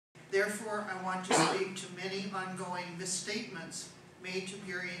Therefore, I want to speak to many ongoing misstatements made to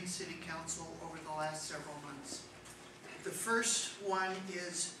Burien City Council over the last several months. The first one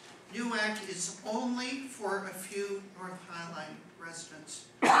is, NUAC is only for a few North Highline residents.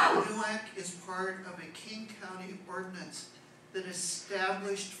 NUAC is part of a King County ordinance that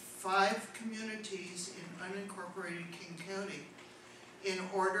established 5 communities in unincorporated King County in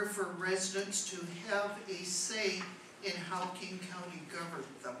order for residents to have a say in how King County governed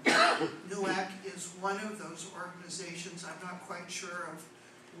them. NUAC is one of those organizations. I'm not quite sure of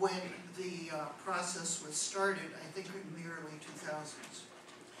when the process was started. I think in the early 2000s.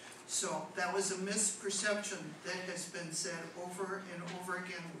 So that was a misperception that has been said over and over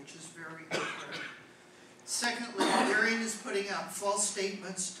again, which is very incorrect. Secondly, Burien is putting out false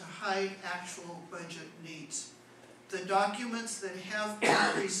statements to hide actual budget needs. The documents that have been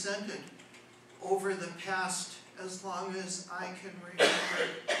presented over the past, as long as I can remember,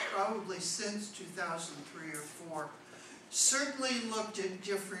 probably since 2003 or 4, certainly looked at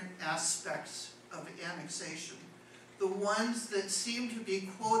different aspects of annexation. The ones that seem to be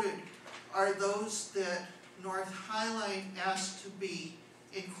quoted are those that North Highline asked to be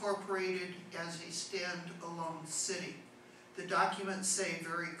incorporated as a stand-alone city. The documents say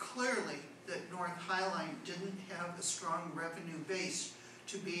very clearly that North Highline didn't have a strong revenue base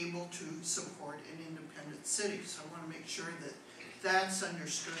to be able to support an independent city. So I want to make sure that that's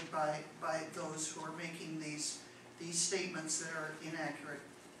understood by those who are making these statements that are inaccurate.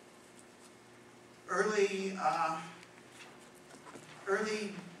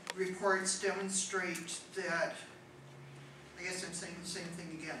 Early reports demonstrate that, I guess I'm saying the same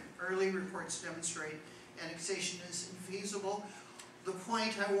thing again. Early reports demonstrate annexation is infeasible. The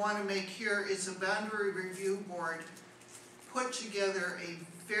point I want to make here is a boundary review board put together a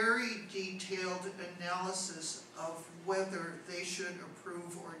very detailed analysis of whether they should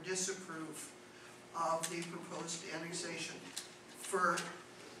approve or disapprove of the proposed annexation. For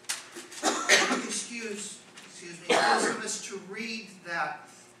excuse me, those of us to read that,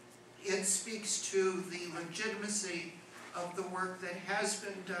 it speaks to the legitimacy of the work that has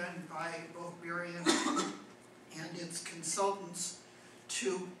been done by both Burien and its consultants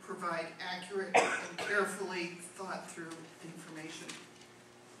to provide accurate and carefully thought through information.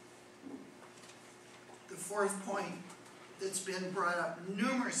 The fourth point that's been brought up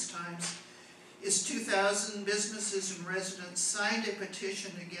numerous times is 2,000 businesses and residents signed a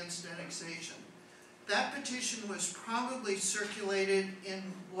petition against annexation. That petition was probably circulated in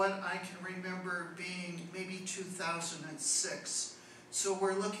what I can remember being maybe 2006. So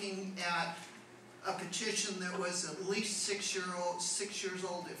we're looking at a petition that was at least 6 years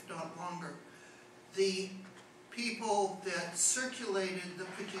old, if not longer. The people that circulated the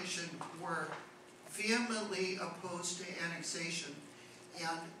petition were vehemently opposed to annexation,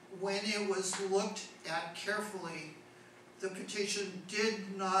 and when it was looked at carefully, the petition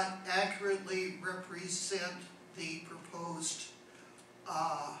did not accurately represent the proposed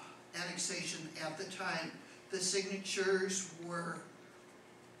annexation at the time. The signatures were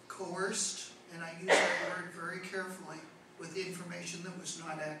coerced, and I use that word very carefully, with information that was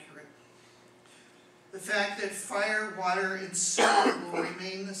not accurate. The fact that fire, water, and sewer will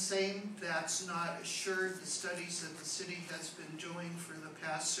remain the same, that's not assured. The studies that the city has been doing for the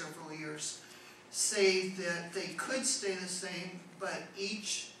past several years say that they could stay the same, but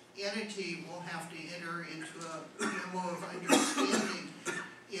each entity will have to enter into a memo of understanding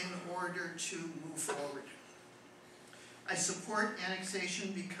in order to move forward. I support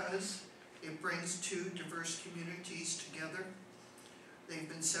annexation because it brings 2 diverse communities together. They've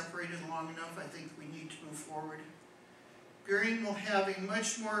been separated long enough. I think we need to move forward. Burien will have a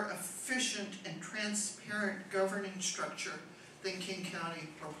much more efficient and transparent governing structure than King County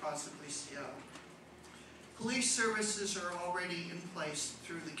or possibly Seattle. Police services are already in place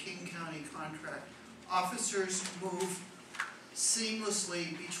through the King County contract. Officers move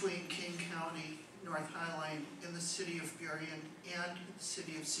seamlessly between King County, North Highline, and the city of Burien and the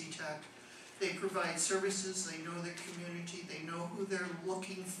city of SeaTac. They provide services, they know their community, they know who they're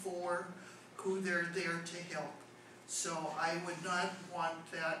looking for, who they're there to help. So I would not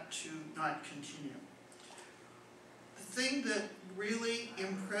want that to not continue. The thing that really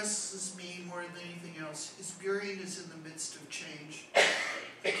impresses me more than anything else is Burien is in the midst of change.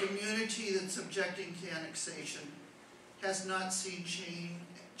 The community that's objecting to annexation has not seen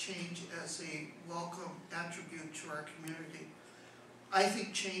change as a welcome attribute to our community. I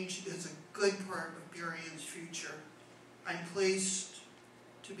think change is a good part of Burien's future. I'm pleased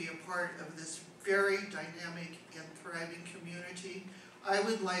to be a part of this very dynamic and thriving community. I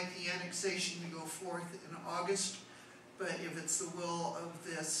would like the annexation to go forth in August, but if it's the will of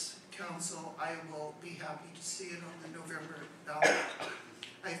this Council, I will be happy to see it on the November ballot.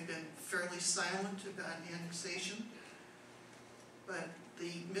 I've been fairly silent about annexation, but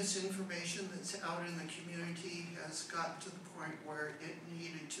the misinformation that's out in the community has gotten to the point where it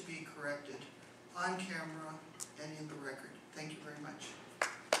needed to be corrected on camera and in the record. Thank you very much.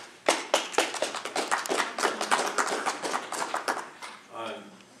 I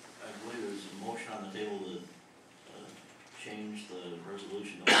believe there's a motion on the table to change the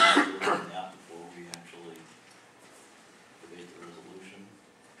resolution. We'll look at that before we actually debate the resolution.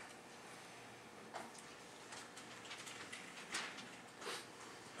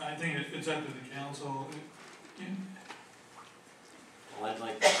 I think it's up to the council. Well, I'd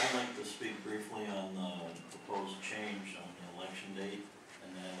like to speak briefly on the proposed change on the election date,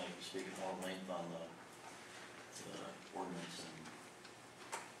 and then I'd like to speak at more length on the ordinance and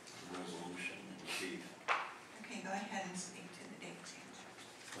the resolution in chief. Okay, go ahead and speak to the date change.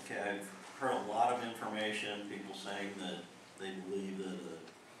 Okay, I've heard a lot of information, people saying that they believe that a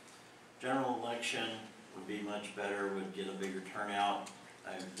general election would be much better, would get a bigger turnout.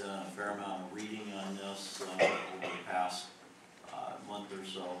 I've done a fair amount of reading on this over the past month or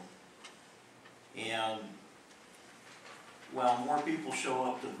so. And while more people show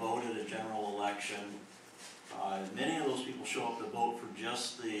up to vote at a general election, many of those people show up to vote for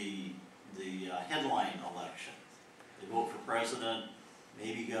just the headline election. They vote for president,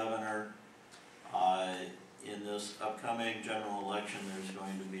 maybe governor. In this upcoming general election, there's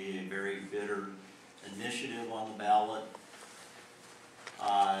going to be a very bitter initiative on the ballot,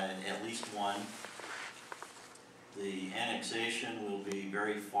 at least one. The annexation will be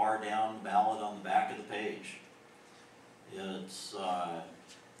very far down the ballot on the back of the page. It's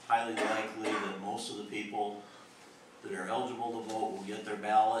highly likely that most of the people that are eligible to vote will get their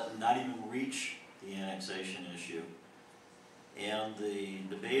ballot and not even reach the annexation issue. And the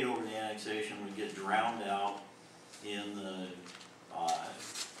debate over the annexation would get drowned out in the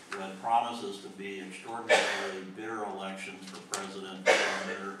what promises to be extraordinarily bitter elections for president,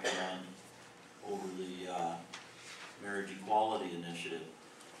 governor, and over the marriage equality initiative.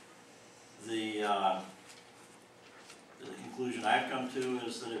 The conclusion I've come to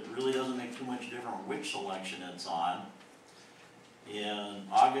is that it really doesn't make too much difference which election it's on. In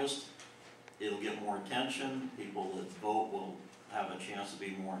August, it'll get more attention. People that vote will have a chance to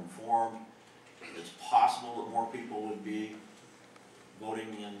be more informed. It's possible that more people would be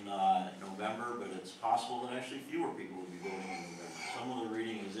voting in November, but it's possible that actually fewer people would be voting in November. Some of the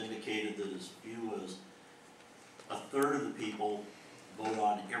reading has indicated that as few as a third of the people vote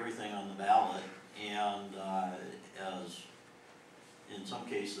on everything on the ballot, and as in some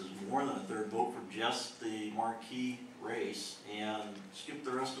cases more than a third vote for just the marquee race and skip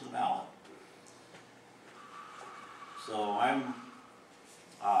the rest of the ballot. So I'm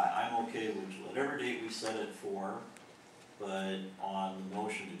okay with whatever date we set it for, but on the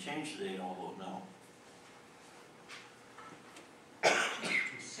motion to change the date, I'll vote no.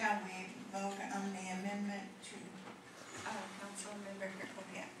 Shall we vote on the amendment to Council Member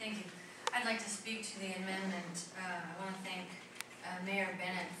Kirkland? Thank you. I'd like to speak to the amendment. I want to thank Mayor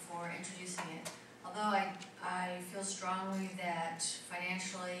Bennett for introducing it. Although I feel strongly that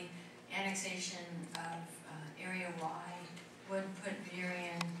financially annexation of area-wide would put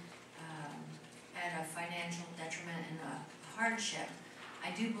Burien at a financial detriment and a hardship, I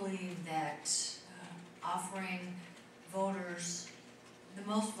do believe that offering voters, the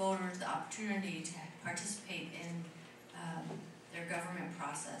most voters, the opportunity to participate in their government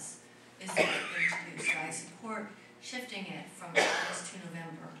process is the right thing to do. So I support shifting it from August to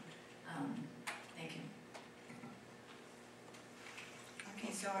November. Thank you.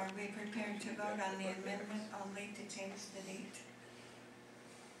 Okay, so are we prepared to vote on the amendment only to change the date?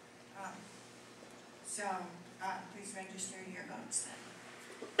 Please register your votes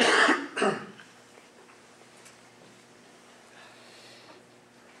then.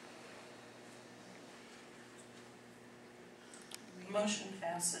 Motion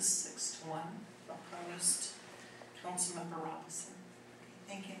passes 6-1. Opposed, Councilmember Robinson.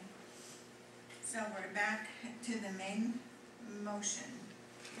 Thank you. So we're back to the main motion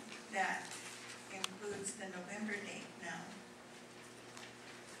that includes the November date now.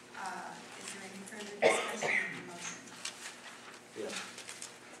 Is there any further discussion of the motion? Yeah.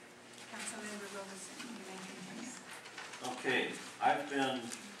 Councilmember Robinson, you may continue. Okay, I've been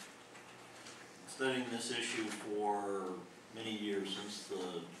studying this issue for many years, since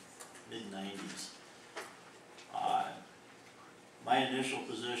the mid-90s. My initial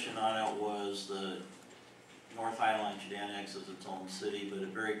position on it was that North Highline should annex as its own city, but it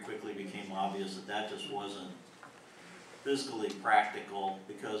very quickly became obvious that that just wasn't fiscally practical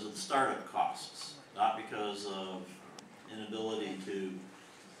because of the startup costs, not because of inability to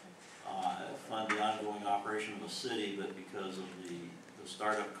fund the ongoing operation of a city, but because of the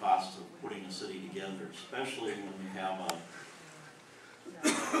startup costs of putting a city together, especially when you have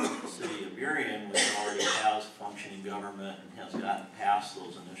a city of Burien, which already has functioning government and has gotten past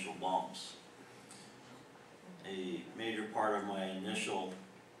those initial bumps. A major part of my initial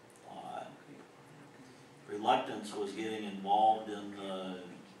reluctance was getting involved in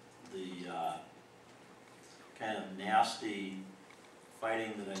the kind of nasty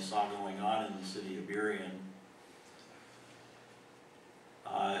fighting that I saw going on in the city of Burien,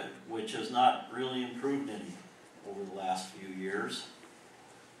 which has not really improved any over the last few years.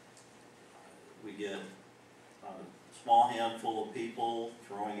 We get a small handful of people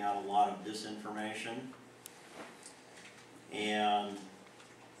throwing out a lot of disinformation and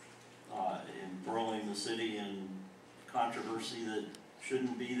embroiling the city in controversy that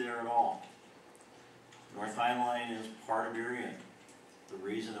shouldn't be there at all. North Highline is part of Burien. The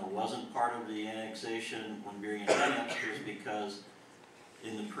reason it wasn't part of the annexation when Burien annexed was because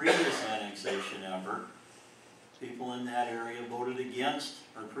in the previous annexation effort, people in that area voted against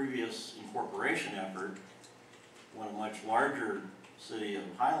our previous incorporation effort. When a much larger city of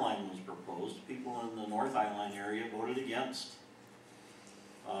Highline was proposed, people in the North Highline area voted against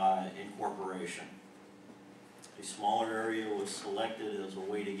incorporation. A smaller area was selected as a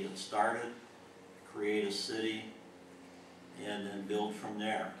way to get started, create a city, and then build from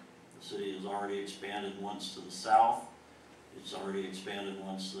there. The city has already expanded once to the south, it's already expanded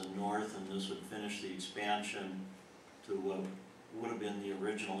once to the north, and this would finish the expansion to what would have been the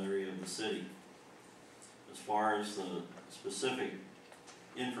original area of the city. As far as the specific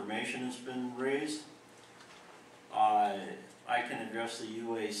information that's been raised, I can address the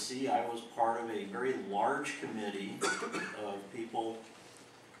UAC. I was part of a very large committee of people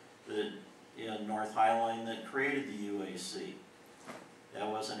that in North Highline that created the UAC. That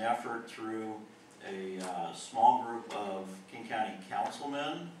was an effort through a small group of King County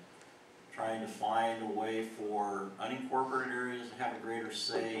councilmen trying to find a way for unincorporated areas to have a greater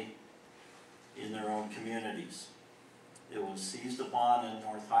say in their own communities. It was seized upon in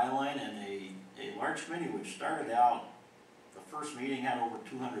North Highline, and a large committee which started out, the first meeting had over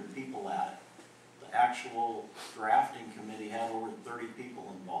 200 people at it. The actual drafting committee had over 30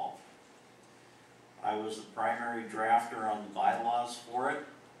 people involved. I was the primary drafter on the bylaws for it.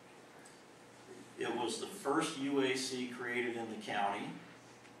 It was the first UAC created in the county,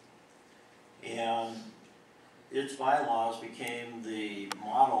 and its bylaws became the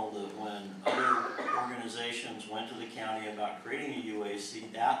model that when other organizations went to the county about creating a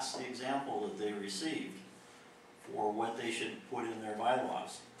UAC, that's the example that they received for what they should put in their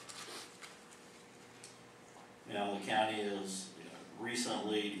bylaws. Now the county has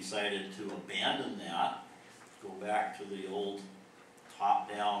recently decided to abandon that, go back to the old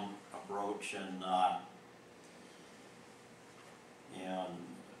top-down approach and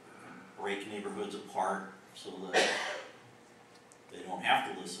break neighborhoods apart so that they don't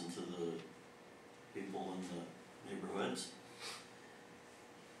have to listen to the people in the neighborhoods.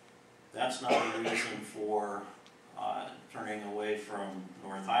 That's not a reason for turning away from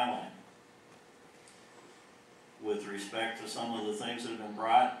North Highline. With respect to some of the things that have been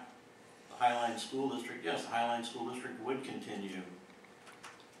brought, the Highline School District, yes, the Highline School District would continue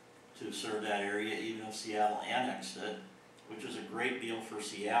to serve that area even if Seattle annexed it, which is a great deal for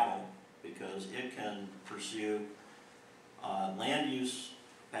Seattle because it can pursue land use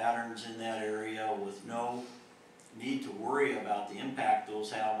patterns in that area with no need to worry about the impact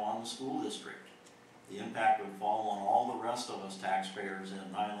those have on the school district. The impact would fall on all the rest of us taxpayers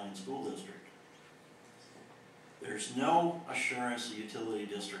in Highline School District. There's no assurance the utility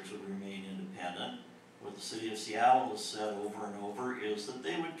districts would remain independent. What the city of Seattle has said over and over is that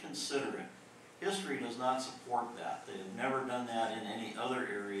they would consider it. History does not support that. They have never done that in any other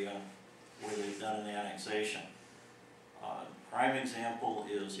area where they've done an annexation. Prime example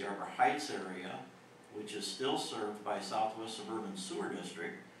is the Arbor Heights area, which is still served by Southwest Suburban Sewer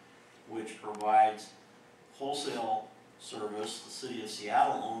District, which provides wholesale service. The city of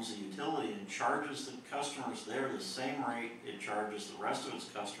Seattle owns the utility and charges the customers there the same rate it charges the rest of its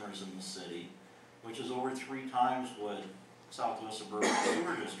customers in the city, which is over 3 times what Southwest Suburban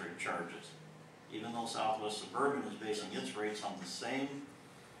Sewer District charges, even though Southwest Suburban is basing its rates on the same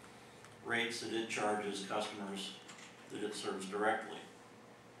rates that it charges customers that it serves directly.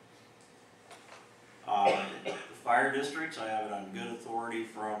 The fire districts, I have it on good authority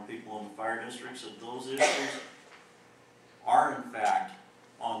from people in the fire districts that those issues are in fact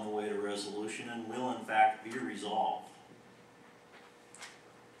on the way to resolution and will in fact be resolved.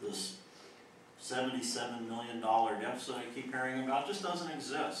 this $77 million deficit I keep hearing about just doesn't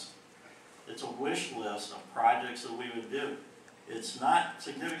exist. It's a wish list of projects that we would do. It's not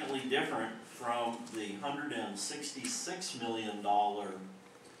significantly different from the $166 million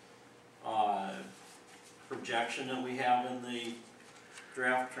projection that we have in the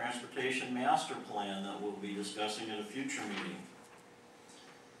draft transportation master plan that we'll be discussing at a future meeting.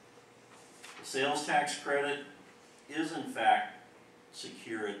 The sales tax credit is in fact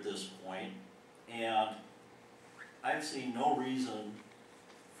secure at this point, and I've seen no reason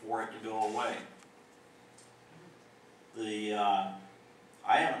for it to go away.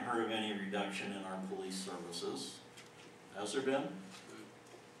 I haven't heard of any reduction in our police services. Has there been?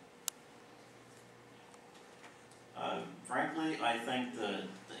 Frankly, I think that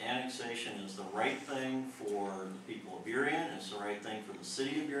the annexation is the right thing for the people of Burien, it's the right thing for the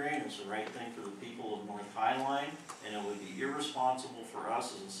city of Burien, it's the right thing for the people of North Highline, and it would be irresponsible for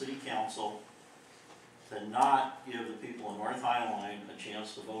us as a city council to not give the people of North Highline a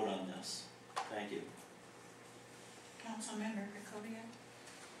chance to vote on this. Thank you. Councilmember Kokodia?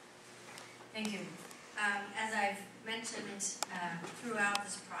 Thank you. As I've mentioned throughout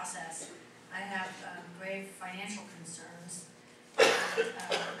this process, I have grave financial concerns.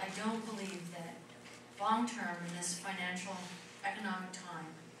 I don't believe that long-term in this financial, economic time,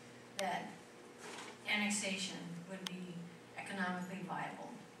 that annexation would be economically viable.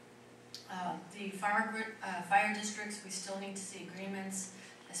 The fire districts, we still need to see agreements,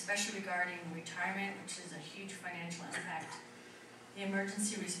 especially regarding retirement, which is a huge financial impact. The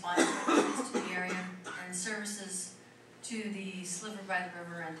emergency response services to the area and services to the sliver by the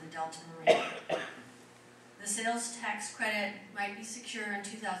river and the Delta Marine. The sales tax credit might be secure in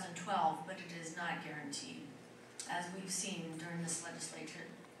 2012, but it is not guaranteed, as we've seen during this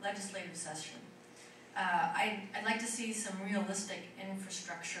legislative session. I'd like to see some realistic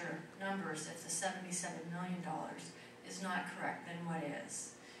infrastructure numbers if the $77 million is not correct, then what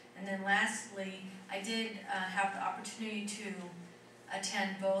is? And then lastly, I did have the opportunity to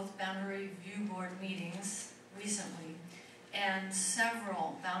attend both Boundary Review Board meetings recently, and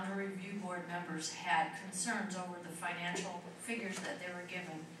several Boundary Review Board members had concerns over the financial figures that they were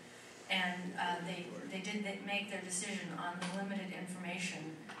given, and they did make their decision on the limited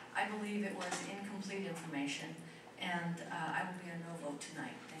information. I believe it was incomplete information, and I will be a no vote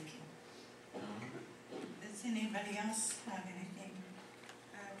tonight. Thank you. Does anybody else have anything?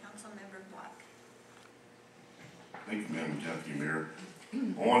 Councilmember Block. Thank you, Madam Deputy Mayor.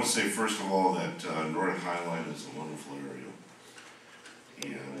 I want to say first of all that North Highline is a wonderful area,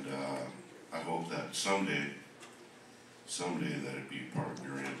 and I hope that someday that it be part of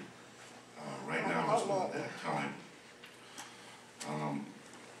Burien. Right now is not that time.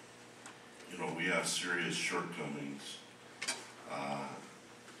 You know, we have serious shortcomings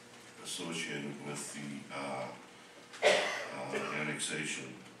associated with the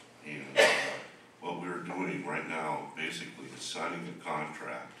annexation, and what we're doing right now basically is signing a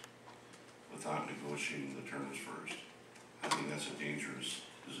contract without negotiating the terms first. I think that's a dangerous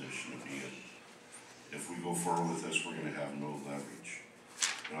position to be in. If we go forward with this, we're going to have no leverage.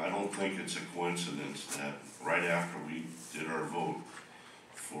 And I don't think it's a coincidence that right after we did our vote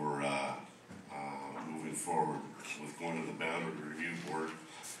for moving forward with going to the Boundary Review Board,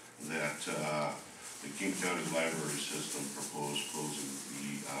 that the King County Library System proposed closing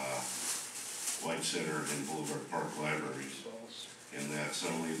the White Center and Boulevard Park libraries, and that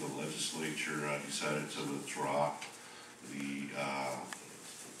suddenly the legislature decided to withdraw the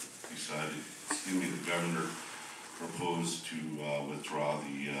the governor proposed to withdraw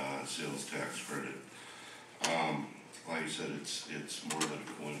the sales tax credit. Like I said, it's more than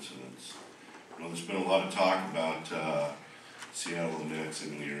a coincidence. You know, there's been a lot of talk about Seattle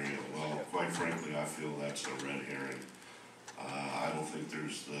annexing the area. Well, quite frankly, I feel that's a red herring. I don't think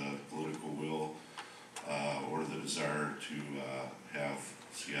there's the political will or the desire to have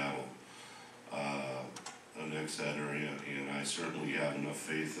Seattle annex that area, and I certainly have enough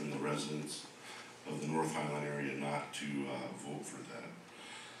faith in the residents of the North Highline area not to vote for that.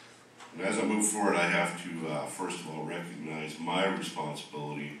 And as I move forward, I have to first of all recognize my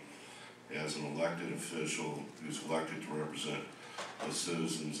responsibility as an elected official who's elected to represent the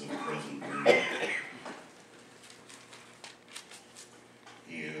citizens of present Burien.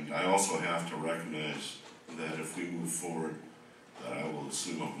 And I also have to recognize that if we move forward, that I will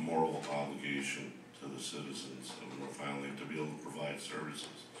assume a moral obligation to the citizens of North Highline to be able to provide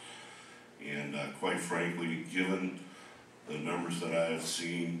services. And quite frankly, given the numbers that I have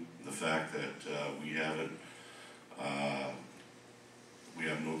seen, the fact that we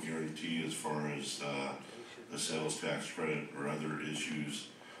have no guarantee as far as the sales tax credit or other issues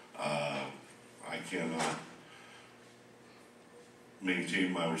cannot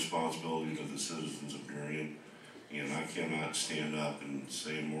maintain my responsibility to the citizens of Burien, and I cannot stand up and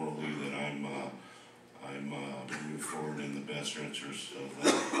say morally that I'm moving forward in the best interest of the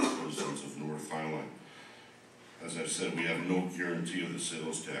citizens of North Highline. As I've said, we have no guarantee of the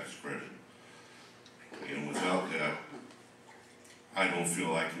sales tax credit, and without that, I don't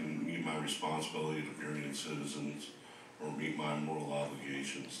feel I can meet my responsibility to Burien citizens or meet my moral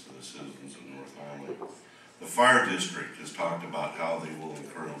obligations to the citizens of North Highline. The fire district has talked about how they will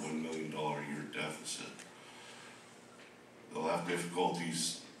incur a $1 million a year deficit. They'll have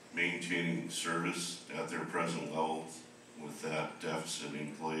difficulties maintaining service at their present level with that deficit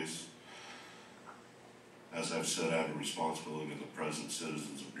in place. As I've said, I have a responsibility to the present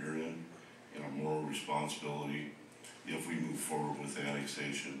citizens of Burien and a moral responsibility if we move forward with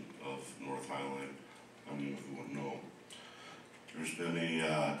annexation of North Highline. I'm going to vote no. There's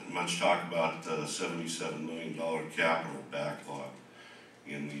been much talk about the $77 million capital backlog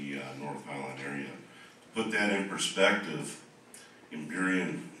in the North Highline area. To put that in perspective, in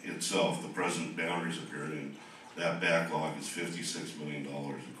Burien itself, the present boundaries of Burien, that backlog is $56 million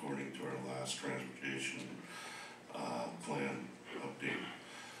according to our last transportation plan update.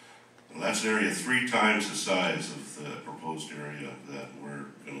 And that's an area 3 times the size of the proposed area that we're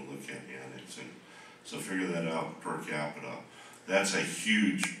going to look at annexing. So figure that out per capita. That's a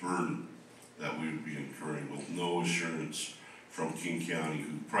huge burden that we would be incurring with no assurance from King County,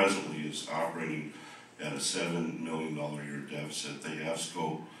 who presently is operating at a $7 million a year deficit. They have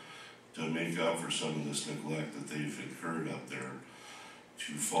scope to make up for some of this neglect that they've incurred up there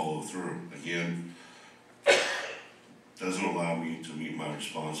to follow through. Again, doesn't allow me to meet my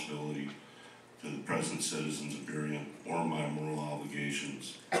responsibility to the present citizens of Burien or my moral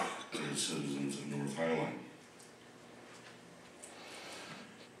obligations to the citizens of North Highline.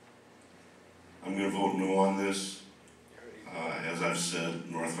 I'm going to vote no on this. As I've said,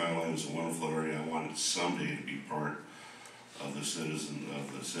 North Highline is a wonderful area. I want it someday to be part of the citizen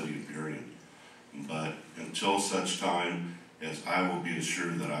of the city of Burien. But until such time as I will be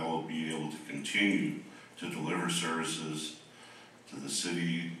assured that I will be able to continue to deliver services to the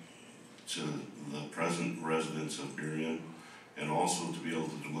city, to the present residents of Burien, and also to be able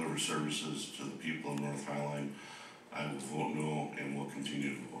to deliver services to the people of North Highline, I will vote no and will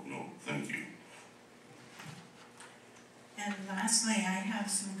continue to vote no. Thank you. And lastly, I have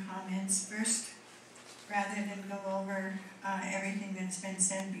some comments. First, rather than go over everything that's been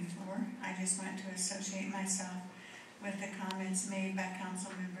said before, I just want to associate myself with the comments made by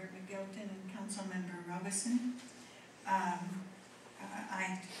Councilmember McGilton and Councilmember Robeson. I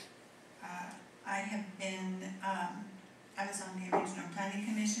have been, I was on the original planning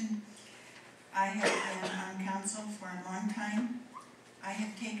commission. I have been on council for a long time. I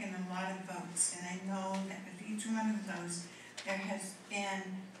have taken a lot of votes, and I know that with each one of those, there has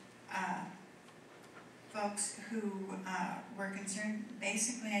been folks who were concerned,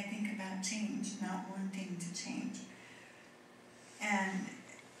 basically, I think, about change, not wanting to change. And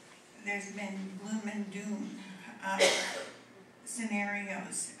there's been gloom and doom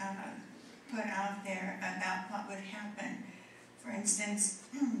scenarios put out there about what would happen. For instance,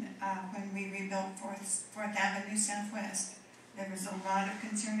 when we rebuilt 4th Avenue Southwest, there was a lot of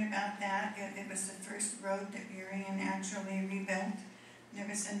concern about that. It was the first road that Burien actually rebuilt. There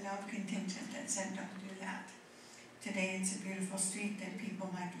was a no contingent that said don't do that. Today it's a beautiful street that people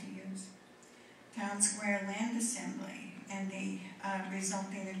like to use. Town Square Land Assembly and the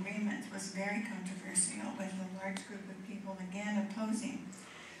resulting agreement was very controversial with a large group of people again opposing.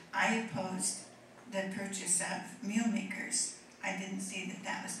 I opposed the purchase of meal makers. I didn't see that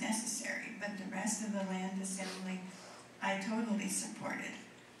that was necessary, but the rest of the land assembly I totally supported.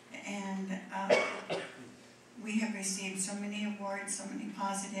 And we have received so many awards, so many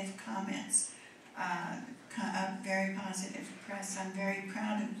positive comments, very positive press. I'm very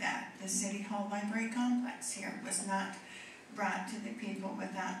proud of that. The City Hall Library Complex here was not brought to the people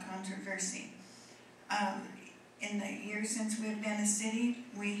without controversy. In the years since we've been a city,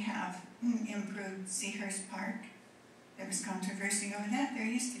 we have improved Seahurst Park. There was controversy over that. There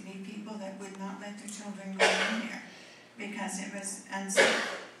used to be people that would not let their children go in there because it was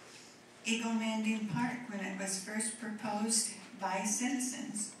unsafe. Eagle Landing Park, when it was first proposed by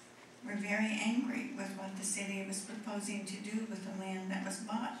citizens, were very angry with what the city was proposing to do with the land that was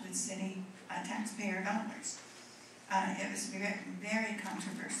bought with city taxpayer dollars. It was very, very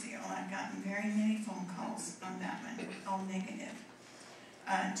controversial. I've gotten very many phone calls on that one, all negative.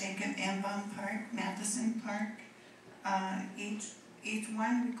 Jacob Ambon Park, Matheson Park, each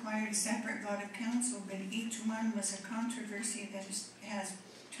one required a separate vote of council, but each one was a controversy that has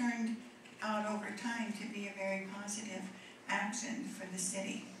turned out over time to be a very positive action for the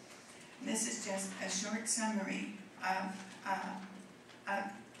city. This is just a short summary of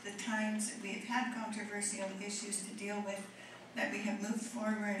the times that we have had controversial issues to deal with, that we have moved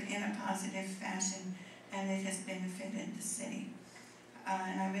forward in a positive fashion, and it has benefited the city.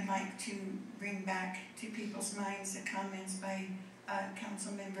 And I would like to bring back to people's minds the comments by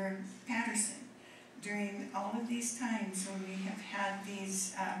Councilmember Patterson. During all of these times when we have had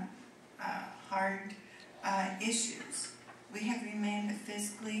these hard issues, we have remained a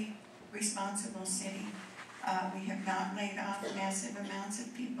fiscally responsible city. We have not laid off massive amounts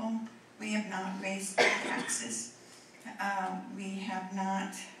of people. We have not raised taxes. We have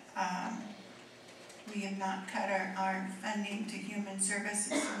not cut our funding to human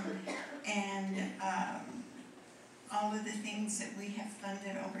services and all of the things that we have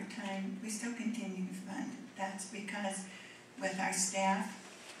funded over time, we still continue to fund. That's because with our staff,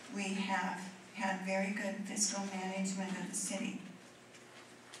 we have had very good fiscal management of the city.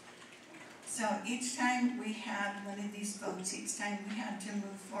 So each time we had one of these votes, each time we had to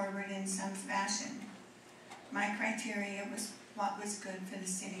move forward in some fashion, my criteria was what was good for the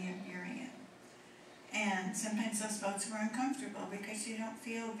city of Burien. And sometimes those votes were uncomfortable because you don't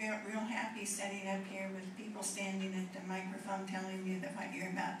feel real happy sitting up here with people standing at the microphone telling you that what you're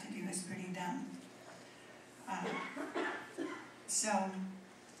about to do is pretty dumb.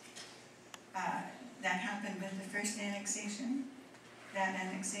 That happened with the first annexation. That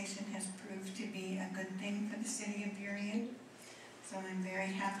annexation has proved to be a good thing for the city of Burien. So I'm very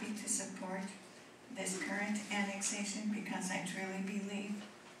happy to support this current annexation because I truly believe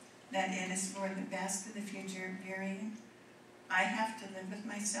that it is for the best of the future of Burien. I have to live with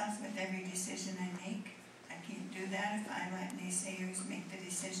myself with every decision I make. I can't do that if I let naysayers make the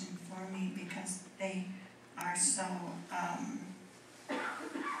decision for me because they are so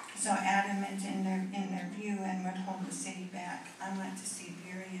adamant in their view and would hold the city back. I want to see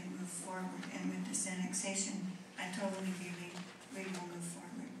Burien move forward, and with this annexation, I totally believe we will move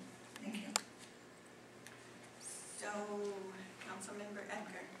forward. Thank you. So, Councilmember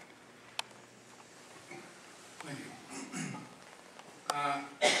Edgar. Thank you.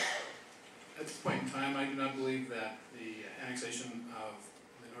 At this point in time, I do not believe that the annexation of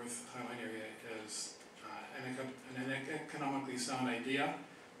the North Highline area is an economically sound idea.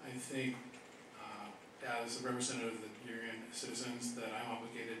 I think, as a representative of the Burien citizens, that I'm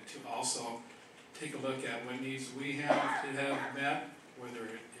obligated to also take a look at what needs we have to have met, whether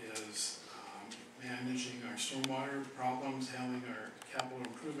it is managing our stormwater problems, handling our capital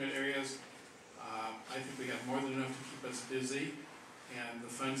improvement areas. I think we have more than enough to keep us busy, and the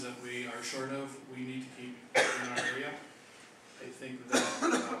funds that we are short of, we need to keep in our area. I think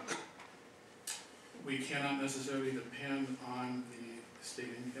that we cannot necessarily depend on the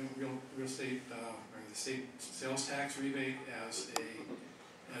state income, real estate, or the state sales tax rebate as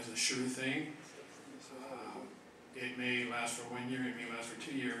a sure thing. It may last for 1 year, it may last for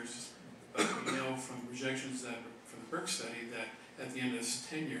 2 years, but we know from projections that from the Burke study that at the end of this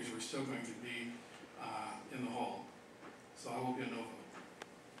 10 years, we're still going to be in the hole. So I will be a no vote.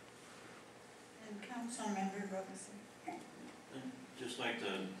 And Councilmember Robinson. I'd just like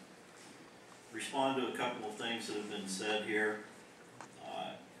to respond to a couple of things that have been said here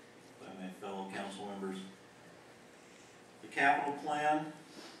by my fellow council members. The capital plan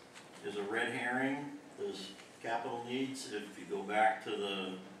is a red herring. There's capital needs. If you go back to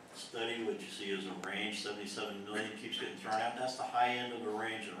the study, what you see is a range, 77 million keeps getting thrown out. That's the high end of the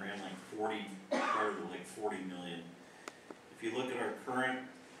range. It ran like 40 million. If you look at our current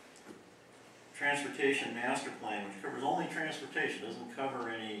transportation master plan, which covers only transportation, doesn't cover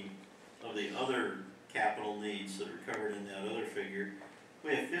any of the other capital needs that are covered in that other figure,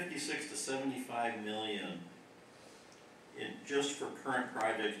 we have 56 to 75 million just for current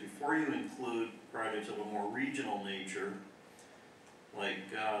projects, before you include projects of a more regional nature, like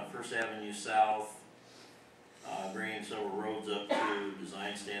First Avenue South, bringing several roads up to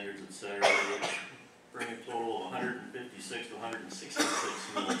design standards, etc., which bring a total of 156 to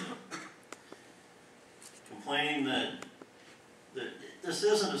 166 million. Complaining that this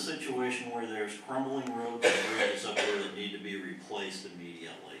isn't a situation where there's crumbling roads and bridges up there that need to be replaced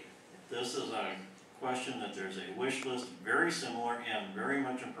immediately. This is a question that there's a wish list very similar and very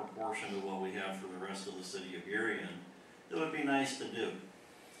much in proportion to what we have for the rest of the city of Burien. It would be nice to do.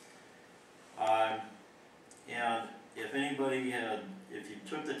 And if anybody if you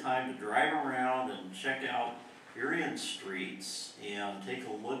took the time to drive around and check out Burien streets and take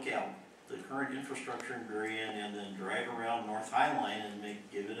a look at the current infrastructure in Burien, and then drive around North Highline and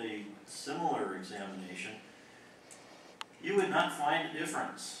give it a similar examination, you would not find a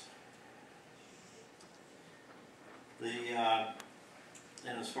difference.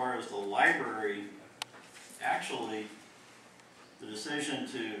 And as far as the library, actually, the decision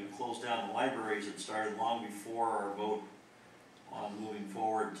to close down the libraries had started long before our vote on moving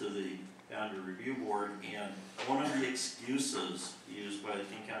forward to the Boundary Review Board, and one of the excuses used by the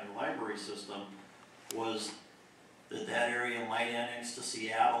King County Library System was that that area might annex to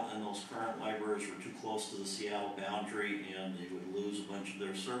Seattle, and those current libraries were too close to the Seattle boundary, and they would lose a bunch of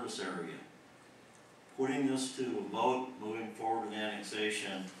their service area. Putting this to a vote, moving forward with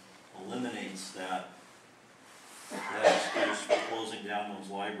annexation, eliminates that excuse for closing down those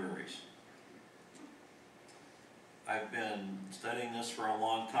libraries. I've been studying this for a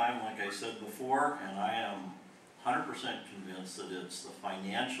long time, like I said before, and I am 100% convinced that it's the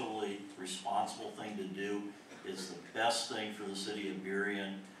financially responsible thing to do. It's the best thing for the city of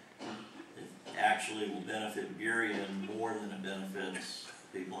Burien. It actually will benefit Burien more than it benefits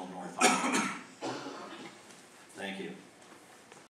people in North Highline. Thank you.